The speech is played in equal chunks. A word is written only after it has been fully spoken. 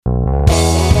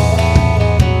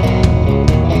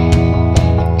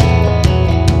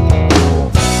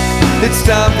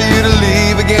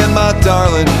my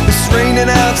darling. It's raining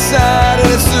outside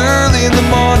and it's early in the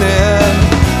morning.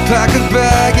 Pack a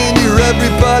bag and you're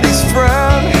everybody's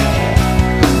friend.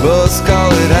 But let's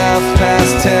call it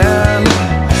 10:30.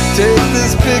 Take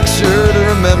this picture to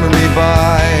remember me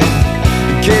by,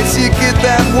 in case you get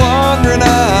that wandering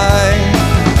eye.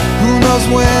 Who knows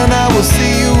when I will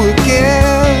see you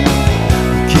again?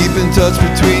 Keep in touch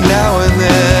between now and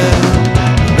then.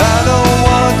 I don't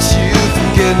want you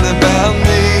forgetting about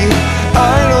me.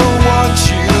 I don't want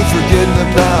you forgetting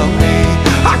about me.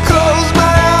 I close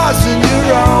my eyes and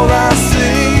you're all I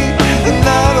see, and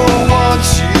I don't want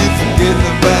you forgetting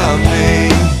about me.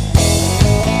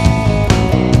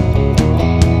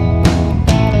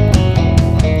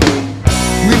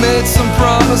 We made some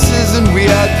promises and we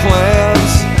had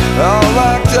plans, all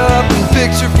locked up in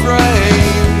picture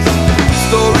frames.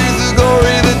 Stories of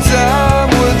glory that time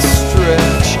would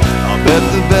stretch. I'll bet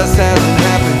the best hasn't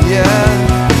happened yet.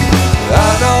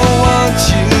 I don't want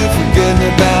you forgetting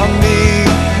about me.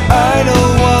 I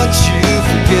don't want you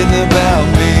forgetting about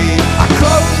me. I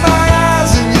close my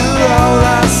eyes and you're all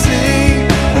I see,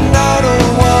 and I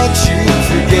don't want you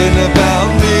forgetting about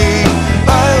me.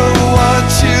 I don't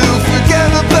want you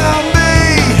forgetting about me.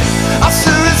 I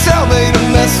sure as hell made a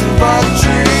mess of our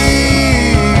dreams.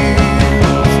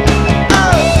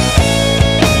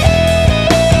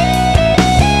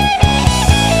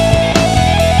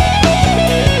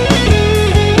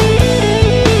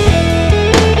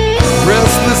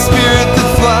 Spirit that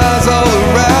flies all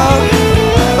around,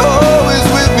 always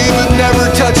with me but never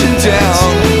touching down.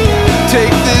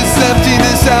 Take this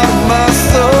emptiness out of my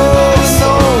soul, so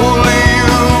only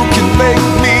you can make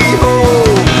me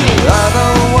whole. I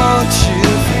don't want you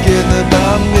forgetting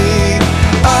about me.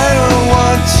 I don't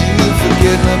want you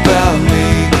forgetting about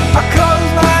me. I close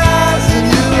my eyes and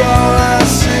you're all I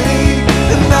see,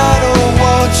 and I don't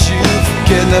want you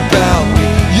forgetting about me.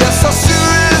 Yes, I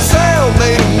sure as hell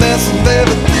made a mess of that.